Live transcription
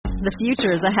The future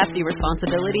is a hefty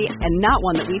responsibility and not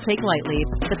one that we take lightly.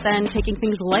 But then taking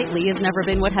things lightly has never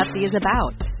been what Hefty is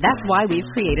about. That's why we've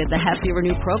created the Hefty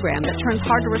Renew program that turns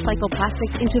hard-to-recycle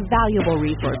plastics into valuable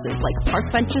resources like park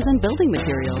benches and building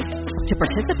materials. To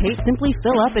participate, simply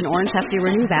fill up an orange Hefty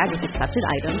Renew bag with accepted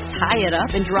items, tie it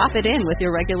up, and drop it in with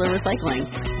your regular recycling.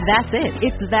 That's it.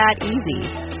 It's that easy.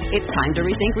 It's time to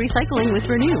rethink recycling with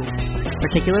Renew.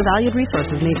 Particular valued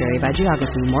resources may vary by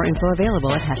geography. More info available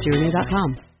at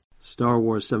heftyrenew.com. Star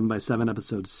Wars 7x7,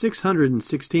 episode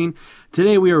 616.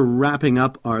 Today we are wrapping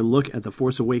up our look at the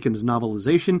Force Awakens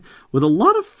novelization with a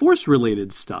lot of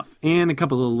Force-related stuff and a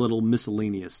couple of little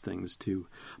miscellaneous things too.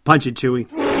 Punch it, Chewie.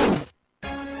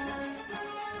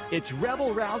 It's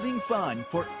rebel-rousing fun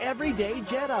for everyday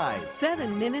Jedis.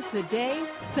 7 minutes a day,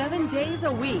 7 days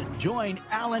a week. Join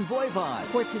Alan Voivod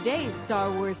for today's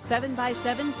Star Wars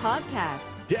 7x7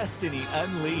 podcast. Destiny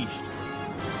Unleashed.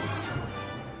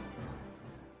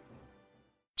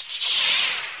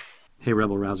 Hey,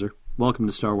 Rebel Rouser. Welcome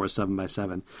to Star Wars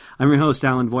 7x7. I'm your host,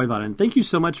 Alan Voivod, and thank you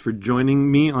so much for joining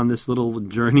me on this little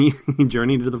journey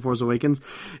to The Force Awakens,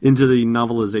 into the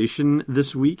novelization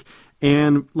this week.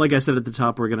 And like I said at the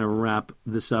top, we're going to wrap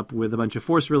this up with a bunch of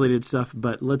Force-related stuff,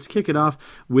 but let's kick it off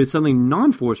with something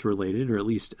non-Force-related, or at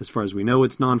least as far as we know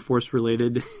it's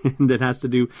non-Force-related, that has to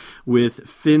do with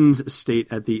Finn's state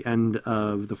at the end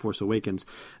of The Force Awakens.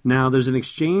 Now, there's an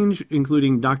exchange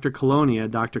including Dr. Colonia.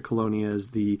 Dr. Colonia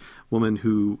is the woman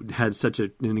who had such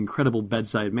an incredible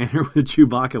bedside manner with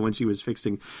Chewbacca when she was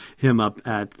fixing him up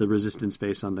at the Resistance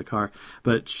base on Dakar.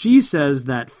 But she says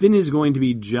that Finn is going to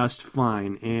be just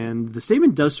fine, and the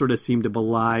statement does sort of seem to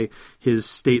belie his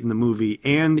state in the movie,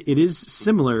 and it is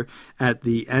similar at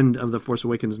the end of the Force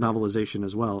Awakens novelization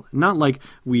as well. Not like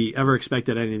we ever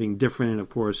expected anything different, and of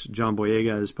course, John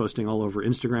Boyega is posting all over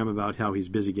Instagram about how he's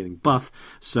busy getting buff,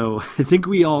 so I think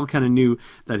we all kind of knew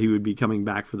that he would be coming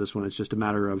back for this one. It's just a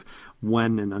matter of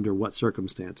when and under what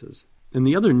circumstances. And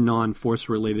the other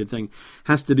non-Force-related thing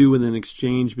has to do with an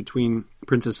exchange between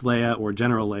Princess Leia, or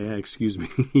General Leia, excuse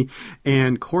me,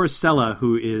 and Cor Sella,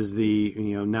 who is the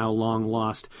now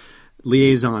long-lost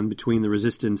liaison between the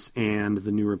Resistance and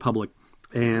the New Republic.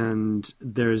 And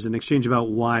there's an exchange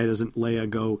about why doesn't Leia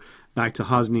go back to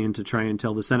Hosnian to try and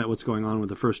tell the Senate what's going on with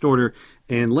the First Order.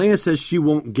 And Leia says she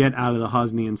won't get out of the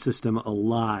Hosnian system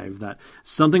alive, that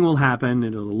something will happen,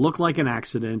 and it'll look like an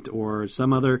accident or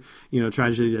some other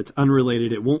tragedy that's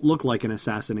unrelated. It won't look like an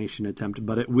assassination attempt,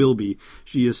 but it will be.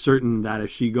 She is certain that if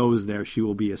she goes there, she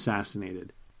will be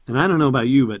assassinated. And I don't know about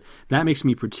you, but that makes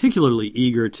me particularly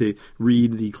eager to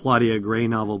read the Claudia Gray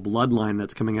novel Bloodline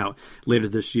that's coming out later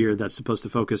this year, that's supposed to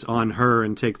focus on her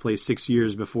and take place 6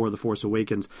 years before The Force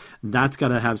Awakens. That's got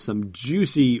to have some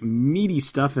juicy, meaty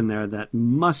stuff in there that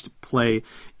must play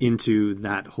into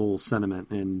that whole sentiment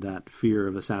and that fear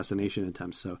of assassination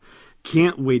attempts. So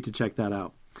can't wait to check that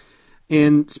out.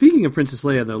 And speaking of Princess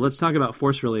Leia, though, let's talk about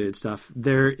Force-related stuff.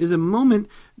 There is a moment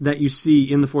that you see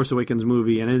in the Force Awakens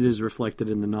movie, and it is reflected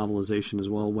in the novelization as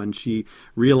well, when she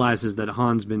realizes that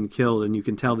Han's been killed, and you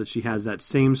can tell that she has that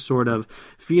same sort of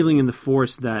feeling in the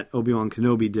Force that Obi-Wan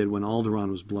Kenobi did when Alderaan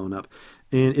was blown up.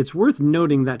 And it's worth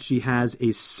noting that she has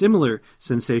a similar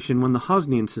sensation when the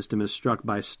Hosnian system is struck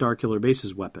by Starkiller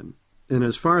Base's weapon. And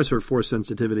as far as her Force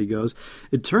sensitivity goes,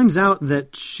 it turns out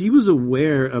that she was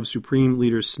aware of Supreme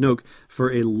Leader Snoke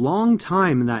for a long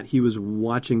time, that he was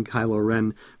watching Kylo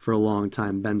Ren for a long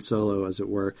time, Ben Solo, as it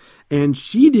were. And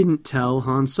she didn't tell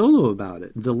Han Solo about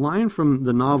it. The line from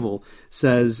the novel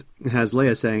has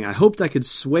Leia saying, "I hoped I could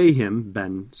sway him,"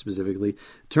 Ben specifically,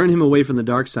 "turn him away from the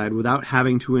dark side without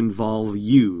having to involve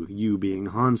you being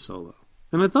Han Solo."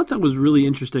 And I thought that was really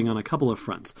interesting on a couple of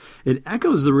fronts. It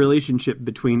echoes the relationship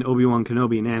between Obi-Wan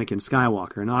Kenobi and Anakin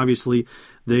Skywalker. And obviously,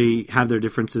 they have their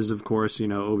differences, of course.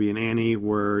 Obi and Annie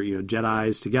were,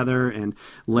 Jedis together, and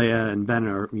Leia and Ben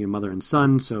are, mother and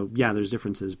son. So, yeah, there's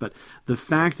differences. But the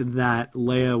fact that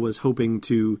Leia was hoping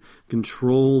to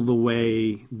control the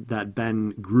way that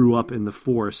Ben grew up in the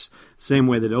Force, same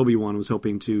way that Obi-Wan was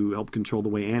hoping to help control the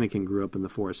way Anakin grew up in the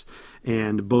Force,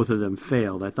 and both of them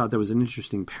failed. I thought there was an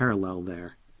interesting parallel there.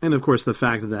 And, of course, the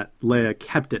fact that Leia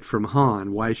kept it from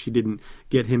Han, why she didn't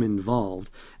get him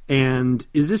involved. And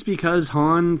is this because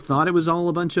Han thought it was all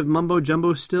a bunch of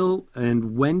mumbo-jumbo still?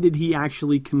 And when did he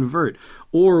actually convert?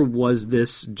 Or was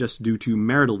this just due to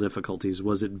marital difficulties?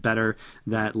 Was it better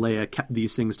that Leia kept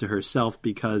these things to herself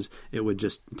because it would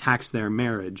just tax their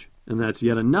marriage? And that's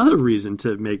yet another reason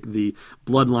to make the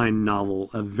Bloodline novel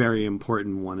a very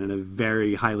important one and a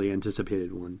very highly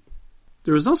anticipated one.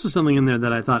 There was also something in there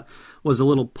that I thought was a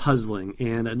little puzzling,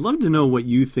 and I'd love to know what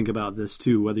you think about this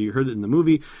too, whether you heard it in the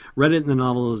movie, read it in the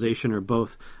novelization, or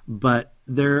both. But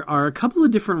there are a couple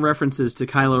of different references to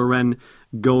Kylo Ren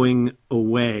going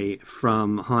away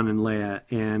from Han and Leia,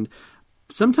 and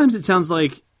sometimes it sounds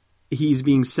like he's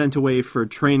being sent away for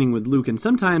training with Luke, and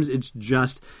sometimes it's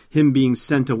just him being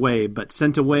sent away, but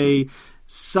sent away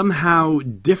somehow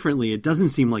differently. It doesn't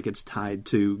seem like it's tied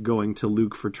to going to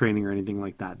Luke for training or anything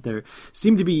like that. There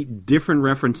seem to be different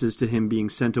references to him being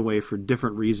sent away for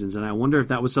different reasons, and I wonder if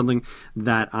that was something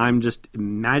that I'm just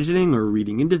imagining or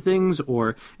reading into things,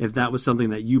 or if that was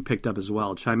something that you picked up as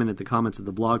well. Chime in at the comments of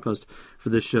the blog post for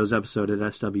this show's episode at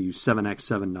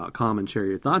sw7x7.com and share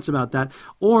your thoughts about that,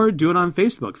 or do it on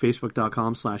Facebook,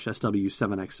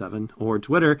 facebook.com/sw7x7, or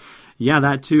Twitter, yeah,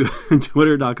 that too,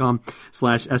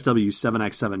 twitter.com/sw7x7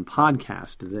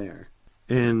 podcast there.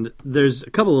 And there's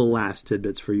a couple of last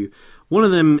tidbits for you. One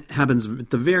of them happens at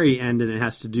the very end, and it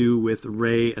has to do with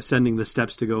Rey ascending the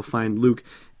steps to go find Luke.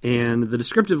 And the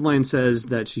descriptive line says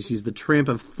that she sees the tramp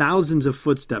of thousands of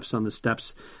footsteps on the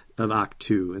steps of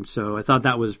Ahch-To. And so I thought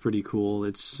that was pretty cool.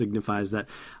 It signifies that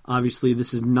obviously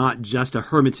this is not just a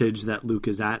hermitage that Luke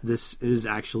is at. This is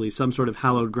actually some sort of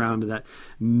hallowed ground that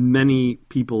many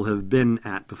people have been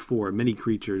at before, many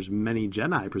creatures, many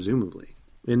Jedi, presumably.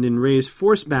 And in Rey's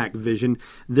Force-back vision,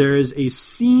 there is a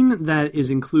scene that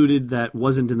is included that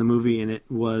wasn't in the movie, and it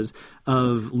was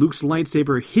of Luke's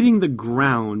lightsaber hitting the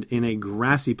ground in a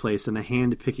grassy place and a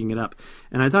hand picking it up.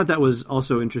 And I thought that was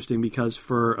also interesting because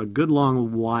for a good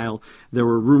long while, there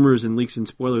were rumors and leaks and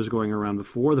spoilers going around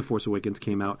before The Force Awakens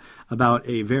came out about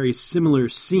a very similar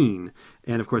scene.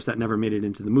 And, of course, that never made it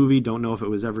into the movie. Don't know if it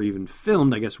was ever even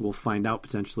filmed. I guess we'll find out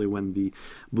potentially when the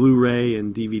Blu-ray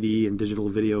and DVD and digital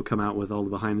video come out with all the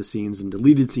behind-the-scenes and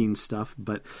deleted scenes stuff.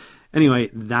 But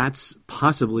anyway, that's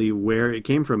possibly where it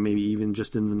came from, maybe even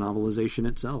just in the novelization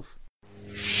itself.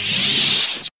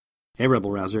 Hey,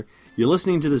 Rebel Rouser. You're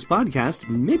listening to this podcast.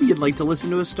 Maybe you'd like to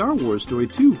listen to a Star Wars story,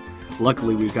 too.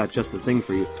 Luckily, we've got just the thing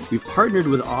for you. We've partnered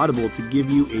with Audible to give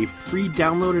you a free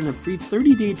download and a free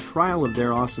 30-day trial of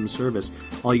their awesome service.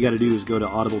 All you got to do is go to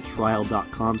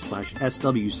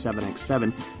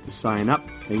audibletrial.com/SW7x7 to sign up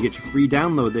and get your free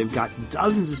download. They've got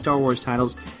dozens of Star Wars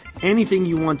titles, anything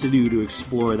you want to do to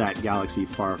explore that galaxy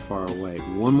far, far away.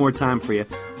 One more time for you,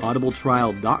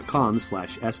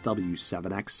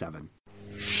 audibletrial.com/SW7x7.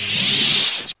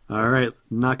 All right,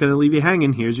 not going to leave you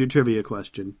hanging. Here's your trivia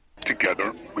question.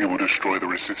 Together, we will destroy the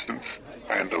Resistance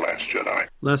and the Last Jedi.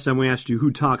 Last time we asked you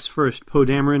who talks first, Poe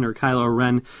Dameron or Kylo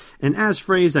Ren. And as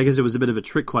phrased, I guess it was a bit of a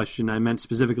trick question. I meant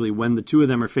specifically when the two of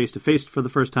them are face-to-face for the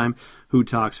first time, who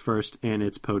talks first, and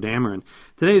it's Poe Dameron.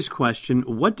 Today's question,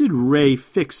 what did Rey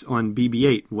fix on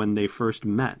BB-8 when they first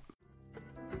met?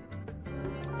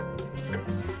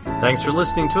 Thanks for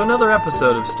listening to another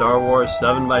episode of Star Wars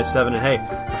 7x7. And hey,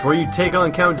 before you take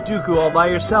on Count Dooku all by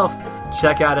yourself,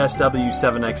 check out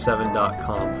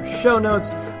SW7x7.com for show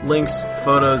notes, links,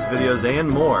 photos, videos, and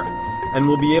more. And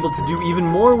we'll be able to do even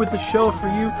more with the show for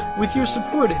you with your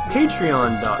support at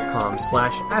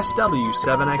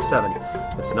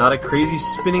patreon.com/SW7x7. It's not a crazy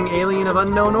spinning alien of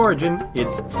unknown origin,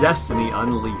 it's Destiny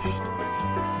Unleashed.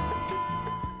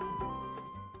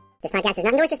 This podcast is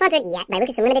not endorsed or sponsored yet by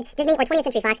Lucasfilm Limited, Disney, or 20th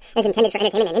Century Fox. It is intended for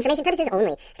entertainment and information purposes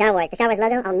only. Star Wars, the Star Wars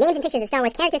logo, all names and pictures of Star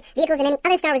Wars characters, vehicles, and any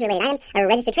other Star Wars-related items are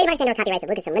registered trademarks and/or copyrights of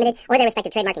Lucasfilm Limited or their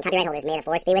respective trademark and copyright holders. May the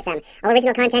Force be with them. All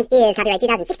original content is copyright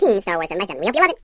 2016 Star Wars 7x7. We hope you love it.